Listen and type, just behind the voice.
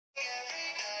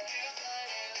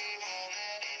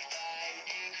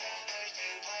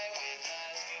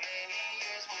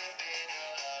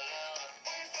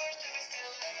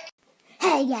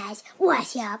Hey guys,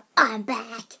 what's up? I'm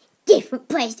back. Different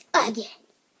place again.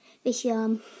 This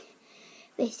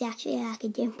is actually like a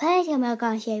different place. I'm not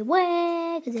gonna say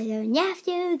where, because I don't have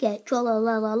to get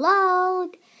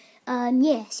troll-a-la-la-loud.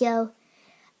 Yeah, so,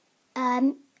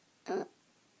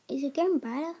 is it getting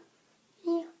brighter?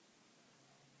 Yeah.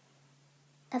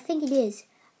 I think it is.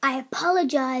 I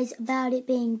apologize about it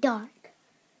being dark.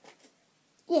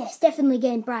 Yeah, it's definitely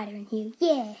getting brighter in here.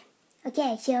 Yeah.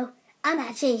 Okay, so I'm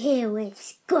actually here with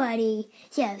Scotty.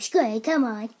 So, Scotty, come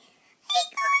on. Hey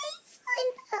guys,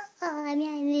 I'm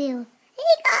not real.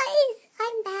 Hey guys,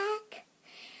 I'm back.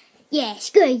 Yeah,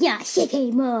 Scotty's not sick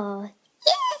anymore.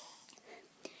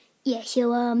 Yeah,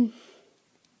 so, Oh,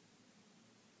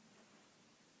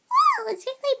 it's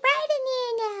really bright in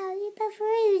here now. You prefer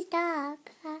it was dark.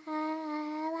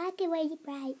 I like it when it's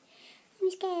bright.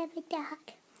 I'm scared of the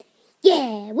dark.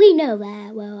 yeah, we know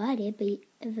that. Well, I did, but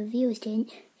the viewers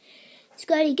didn't.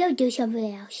 Scotty, go do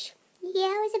something else. Yeah,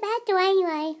 I was about to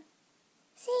anyway.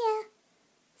 See ya.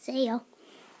 See ya.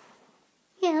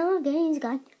 Yeah, okay, he's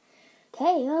gone.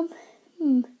 Okay,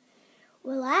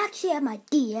 well, I actually have my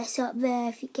DS up there,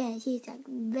 if you can't see, it's like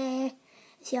there.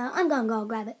 So, I'm gonna go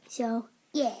grab it, so,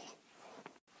 yeah.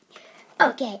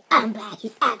 Okay, I'm back,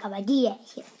 I got my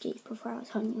DS here. Jeez, before I was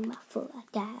holding my foot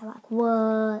like that, I'm like,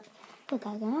 what? Look,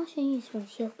 I can also use for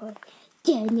shield boy.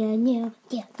 Down.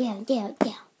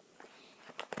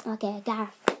 Okay, I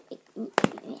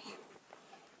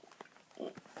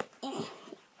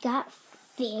got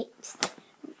fixed.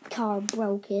 Car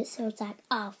broke it, so it's like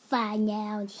all fine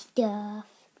now and stuff.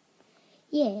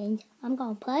 Yeah, and I'm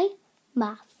gonna play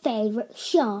my favorite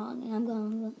song,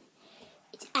 and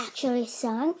it's actually a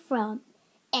song from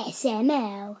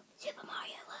SML, Super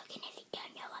Mario Logan, if you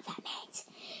don't know what that means.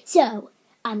 So,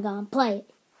 I'm gonna play it.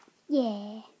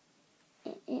 Yeah.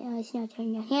 It's not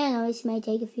turning on. Hang on, this may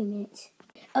take a few minutes.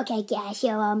 Okay, guys,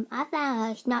 so, I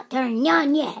found it's not turning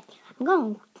on yet. I'm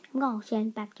gonna send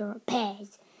it back to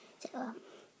repairs. So,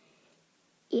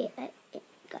 yeah,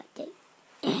 got to.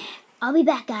 I'll be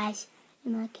back, guys,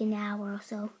 in like an hour or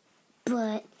so.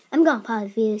 But I'm gonna pause the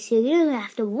video so you don't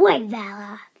have to wait that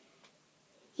long.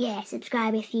 Yeah,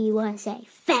 subscribe if you want to say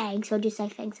thanks, or just say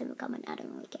thanks in the comment. I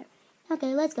don't really care.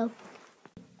 Okay, let's go.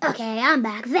 Okay, I'm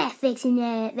back. They're fixing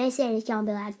it. They said it's gonna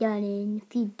be like done in a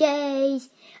few days.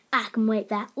 I can wait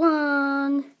that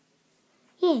long.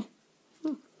 Yeah.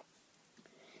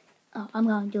 Oh, I'm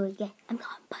gonna do it again. I'm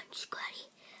gonna punch Scotty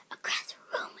across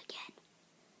the room again.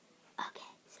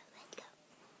 Okay, so let's go.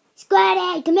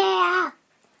 Scotty, come here!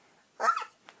 What?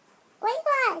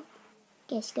 What?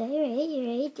 Okay, Scotty, you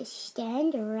ready? Just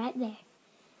stand right there.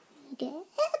 Okay.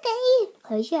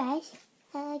 Close your eyes.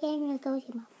 Okay, I'm gonna go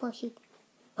to my plushie.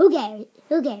 Who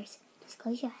cares? Just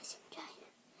close your eyes.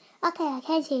 Okay, I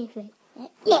can't see anything.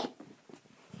 Yeah.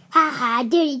 Haha, I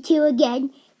did it to you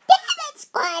again. Damn it,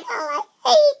 Squirtle, I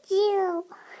hate you.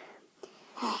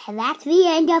 That's the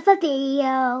end of the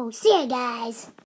video. See ya, guys.